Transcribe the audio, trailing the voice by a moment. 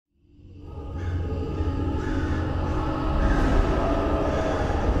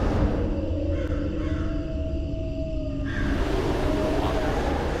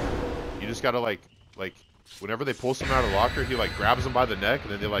just gotta like whenever they pull someone out of the locker, he like grabs them by the neck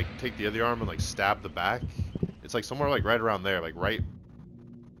and then they like take the other arm and like stab the back. It's like somewhere like right around there, like right.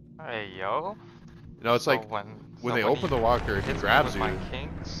 Hey yo. You know, it's So like when they open the locker, he grabs you,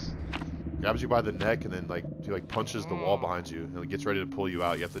 grabs you by the neck, and then like he like punches the wall behind you and gets ready to pull you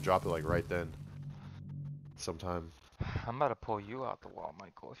out. You have to drop it like right then. Sometime. I'm about to pull you out the wall,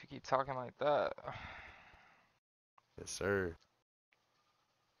 Michael, if you keep talking like that. Yes, sir.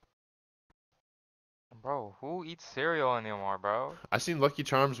 Bro, who eats cereal anymore, bro? I seen Lucky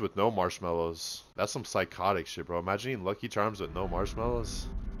Charms with no marshmallows. That's some psychotic shit, bro. Imagine eating Lucky Charms with no marshmallows.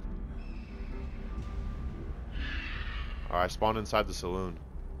 Alright, I spawned inside the saloon.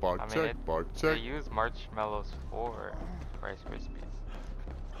 Bark check. They use marshmallows for Rice Krispies.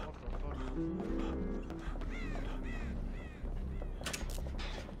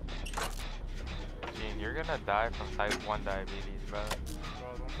 Gene, you're gonna die from type 1 diabetes, bro.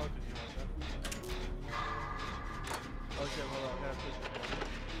 Bro, don't talk to you like that. Okay, hold on.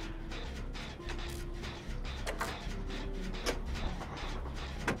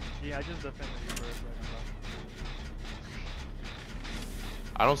 Yeah, I just defended you for a second, bro.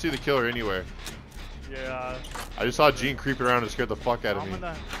 I don't see the killer anywhere. Yeah. I just saw Gene creeping around and scared the fuck out of me.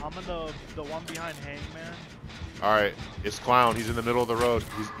 I'm in the one behind Hangman. Alright, it's Clown. He's in the middle of the road.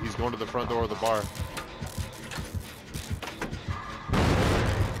 He's going to the front door of the bar.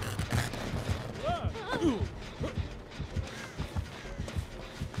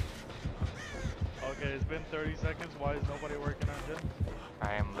 Okay, it's been 30 seconds. Why is nobody working on Jen?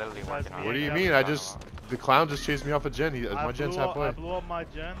 I am literally working on it. What do you mean? The Clown just chased me off a gen. My gen's halfway. I blew up my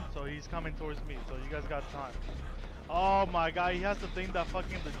gen, so he's coming towards me. So you guys got time. Oh my god, he has to think that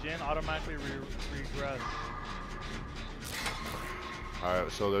fucking the gen automatically regress.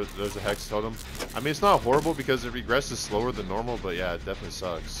 Alright, so there's a hex totem. I mean, it's not horrible because it regresses slower than normal, but yeah, it definitely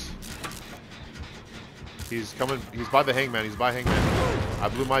sucks. He's coming. He's by the Hangman. He's by Hangman. I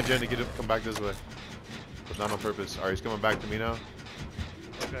blew my gen to get him to come back this way, but not on purpose. Alright, he's coming back to me now.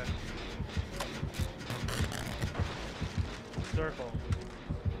 Okay. Circle.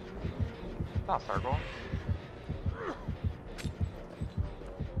 Not circle.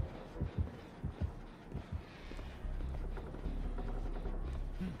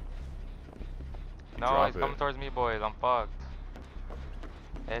 No, he's coming towards me, boys. I'm fucked.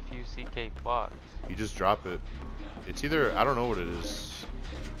 F-U-C-K fucked. You just drop it. It's either, I don't know what it is.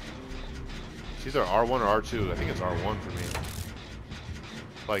 It's either R1 or R2. I think it's R1 for me.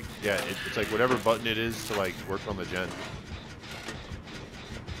 Like, yeah, it's like whatever button it is to like work on the gen.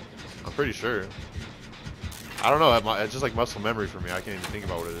 I'm pretty sure. I don't know, it's just like muscle memory for me. I can't even think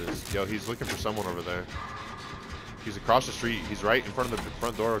about what it is. Yo, he's looking for someone over there. He's across the street. He's right in front of the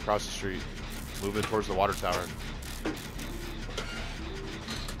front door across the street. Moving towards the water tower.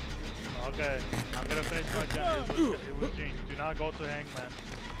 Okay, I'm gonna finish my gen. It was Gene. Do not go to Hangman.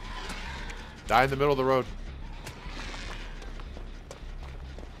 Die in the middle of the road.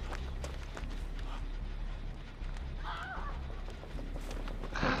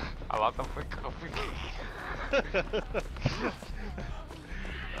 I lost him for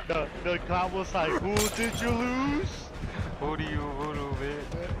The clown was like, who did you lose? Who do you voodoo,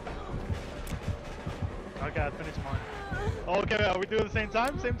 bitch? Okay, I finished mine. Okay, are we doing the same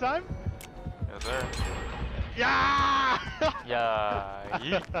time? Same time? Yes, sir. Yeah!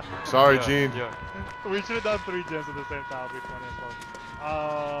 Yeah. Sorry, Gene. Yeah. We should have done 3 gens at the same time. It'd be funny as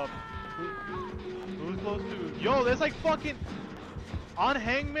fuck. Who's close to? Yo, there's like fucking on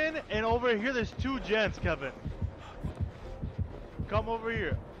Hangman, and over here there's 2 gens, Kevin. Come over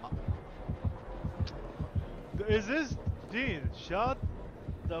here. Is this Gene? Shut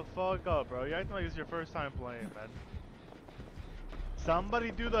the fuck up, bro. You acting like it's your first time playing, man.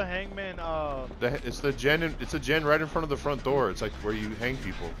 Somebody do the Hangman. It's the gen. It's a gen right in front of the front door. It's like where you hang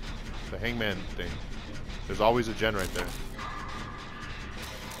people. The Hangman thing. There's always a gen right there.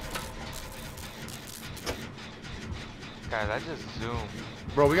 Guys, I just zoomed.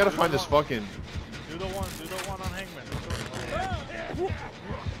 Bro, we gotta find this fucking. Do the one on Hangman.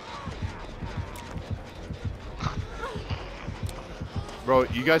 Bro,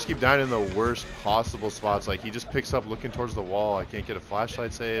 you guys keep dying in the worst possible spots. Like, he just picks up looking towards the wall. I can't get a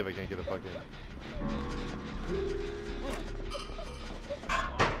flashlight save. I can't get a fucking...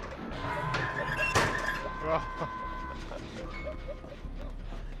 Bro.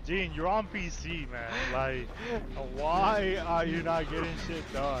 Gene, you're on PC, man. Like, why are you not getting shit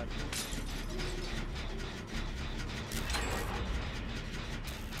done?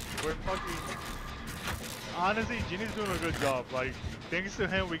 We're fucking... Honestly, Genie's doing a good job. Like, thanks to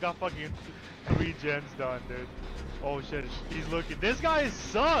him, we got fucking 3 gens done, dude. Oh shit, he's looking. This guy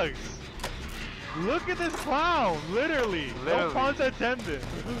sucks! Look at this clown, literally. No puns intended.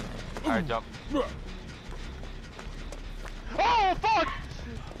 Alright, jump. Oh fuck!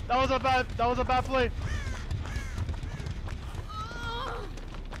 That was a bad play.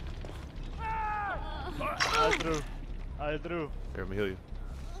 I threw. Here, let me heal you.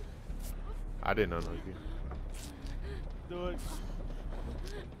 I didn't unhook you. Do it.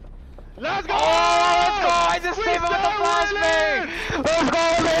 Let's go! Oh, let's go! I just saved him with the flashbang! Let's go,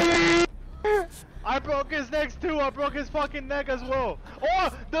 baby! I broke his neck too. I broke his fucking neck as well. Oh,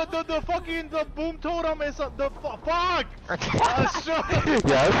 the fucking boom totem is the fuck.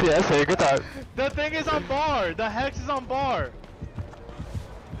 Yes, hey, good time. The thing is on bar. The hex is on bar.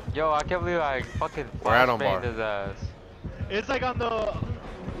 Yo, I can't believe I fucking We're at on bar. flashbanged his ass. It's like on the.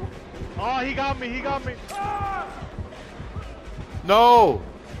 Oh, he got me. He got me. No,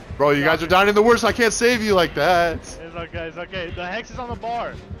 bro, you guys are down in the worst. I can't save you like that. It's okay. It's okay. The hex is on the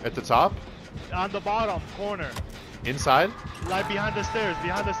bar. At the top? On the bottom corner. Inside? Like behind the stairs.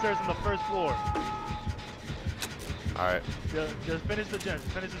 Behind the stairs on the first floor. All right. Just finish the gen.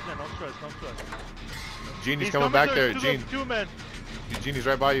 Finish the gen. No stress. No stress. Gene, he's coming back there. Gene. Two men. Gene, he's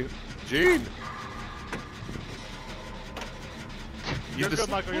right by you. Gene. You're good,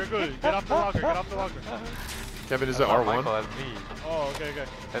 Michael. You're good. Get off the locker. Get off the locker. Kevin, is it That's not R1? Michael, that's me. Oh, okay.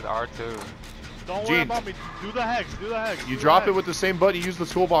 That's R2. Don't Gene. worry about me. Do the hex. Do the hex. You drop it with the same button you use the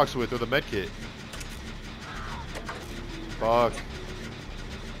toolbox with, or the med kit. Fuck.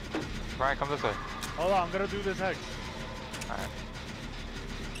 Brian, come this way. Hold on. I'm gonna do this hex. Alright.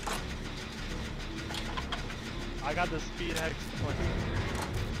 I got the speed hex.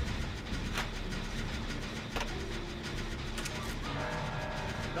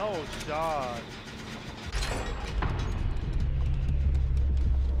 No shot.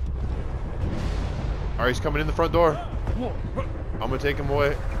 Alright, he's coming in the front door. I'm gonna take him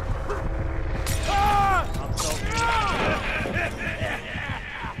away. I'm so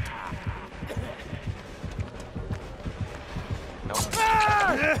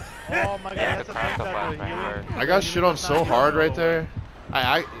Oh my god, that's a Crash the flashbang. flashbang. I got shit on so hard right there.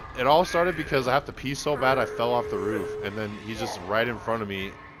 It all started because I have to pee so bad I fell off the roof, and then he's just right in front of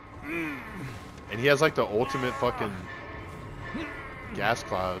me, and he has like the ultimate fucking gas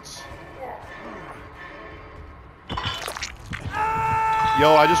clouds.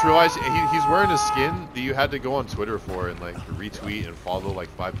 Yo, I just realized he's wearing a skin that you had to go on Twitter for and like retweet and follow like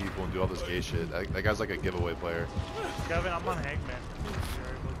 5 people and do all this gay shit. That guy's like a giveaway player. Kevin, I'm on Hangman.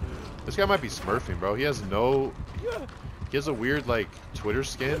 This guy might be smurfing, bro. He has a weird like Twitter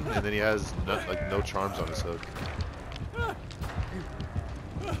skin, and then he has no charms on his hook.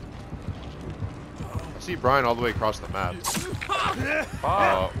 I see Brian all the way across the map.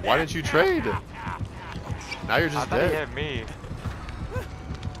 Why didn't you trade? Now you're just I thought he dead. hit me.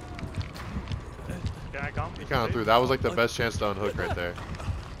 Can I come? He kind of threw. That was like the best chance to unhook right there.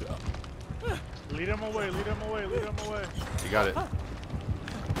 Lead him away, lead him away, lead him away. You got it. That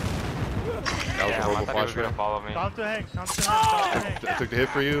was a I horrible thought he was flash. gonna follow me. Time to hang, time to hang, time to hang. I took the hit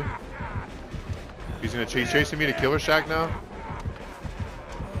for you. He's chasing me to Killer Shack now.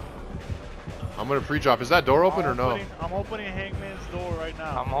 I'm gonna pre-drop. Is that door open or no? I'm opening Hangman's door right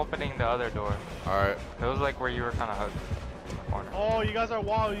now. I'm opening the other door. Alright. It was like where you were kind of hugged in the corner. Oh, you guys are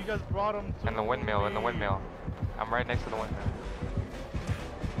wild. You guys brought him to In the windmill, in the me. windmill. I'm right next to the windmill.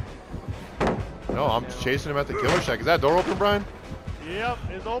 No, I'm chasing him at the Killer Shack. Is that door open, Brian? Yep,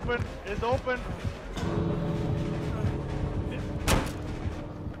 it's open. It's open.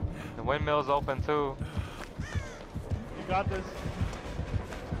 The windmill's open too. You got this.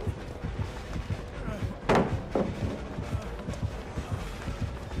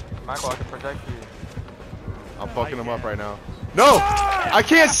 Michael, I can protect you. I'm fucking him up right now. No! I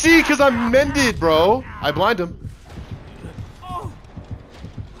can't see because I'm mended, bro. I blind him.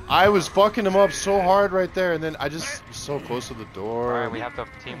 I was fucking him up so hard right there, and then I just was so close to the door. Alright, we have to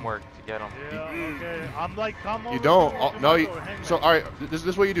teamwork to get him. Yeah, okay. I'm like, come over. You don't. to Oh, my no, door, Hangman. so, alright, this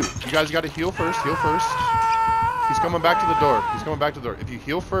is what you do. You guys got to heal first. Heal first. He's coming back to the door. He's coming back to the door. If you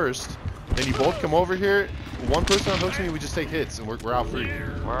heal first, then you both come over here. One person unhooks me, we just take hits, and we're out free.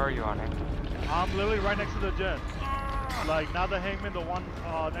 Where are you on it? I'm literally right next to the gen. Like, not the Hangman, the one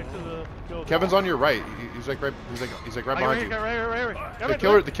next to the building. Kevin's on your right. He's like right. He's like right behind you. Right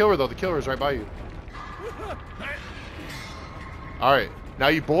The killer though. The killer is right by you. All right. Now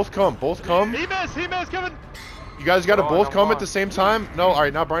you both come. Both come. He missed, Kevin. You guys got to Oh, both I'm come on. at the same time. No. All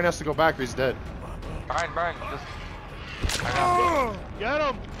right. Now Brian has to go back or he's dead. Brian, just... I got him. Get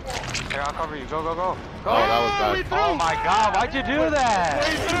him. Here, I'll cover you. Go, go, go. Oh, that was we bad. threw. Oh my god, why'd you do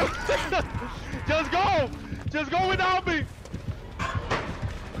that? Just go. Just go without me.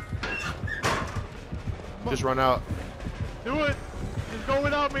 Just run out. Do it! He's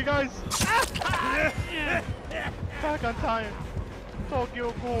going out me, guys! Back on time.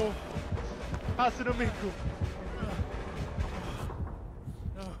 Tokyo Ghoul. Hasunamiku.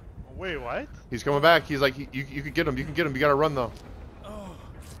 Wait, what? He's coming back. He's like, you can get him. You can get him. You gotta run though.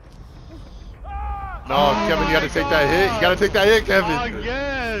 No, Oh Kevin, you gotta take God. that hit. You gotta take that hit, Kevin.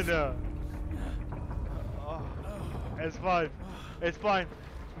 Again! It's fine. It's fine.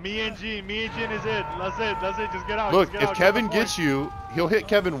 Me and Jin is it. That's it. That's it. Just get out. Look, Just get if out. Kevin Get the gets you, he'll hit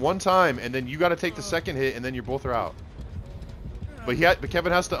Kevin one time, and then you gotta take the second hit, and then you both are out. But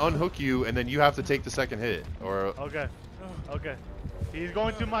Kevin has to unhook you, and then you have to take the second hit. Or point. Okay. Okay. He's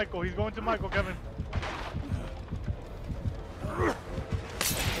going to Michael. He's going to Michael, Kevin. Let's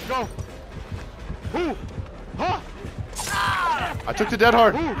go. Who? Huh? I took the dead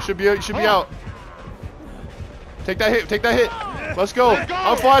hard. You should be out. Take that hit. Take that hit. Let's go. Let's go.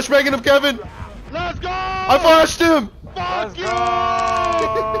 I'm flashbanging him, Kevin. Let's go! I flashed him. Fuck you!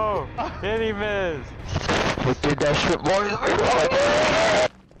 go! Did he miss? We did that shit, boys.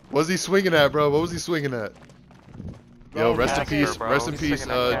 What was he swinging at, bro? What was he swinging at? Yo, rest in peace. bro. Rest in He's peace,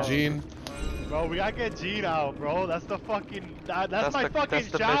 swinging at Gene. Bro, we gotta get Gene out, bro. That's the fucking. That's my fucking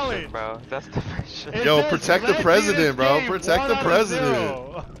that's the challenge. mission, bro. That's the mission. It Yo, says, protect the "Let's president, see this bro. game Protect the 1 out of president."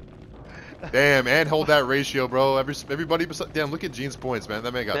 0. Damn, and hold that ratio, bro. Everybody, damn, look at Gene's points, man.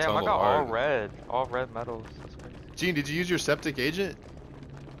 That man got Damn, I tunneled got hard. all red medals. That's crazy. Gene, did you use your septic agent?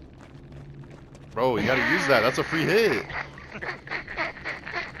 Bro, you gotta use that. That's a free hit.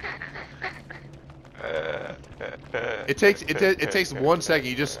 It takes 1 second.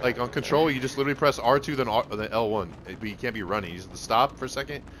 You just like on control. You just literally press R2 then L1. But you can't be running. You just stop for a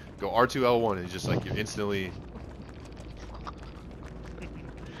second. Go R2 L1 and just like you're instantly.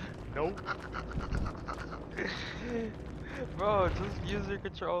 Nope. Bro, just use your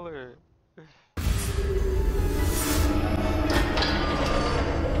controller.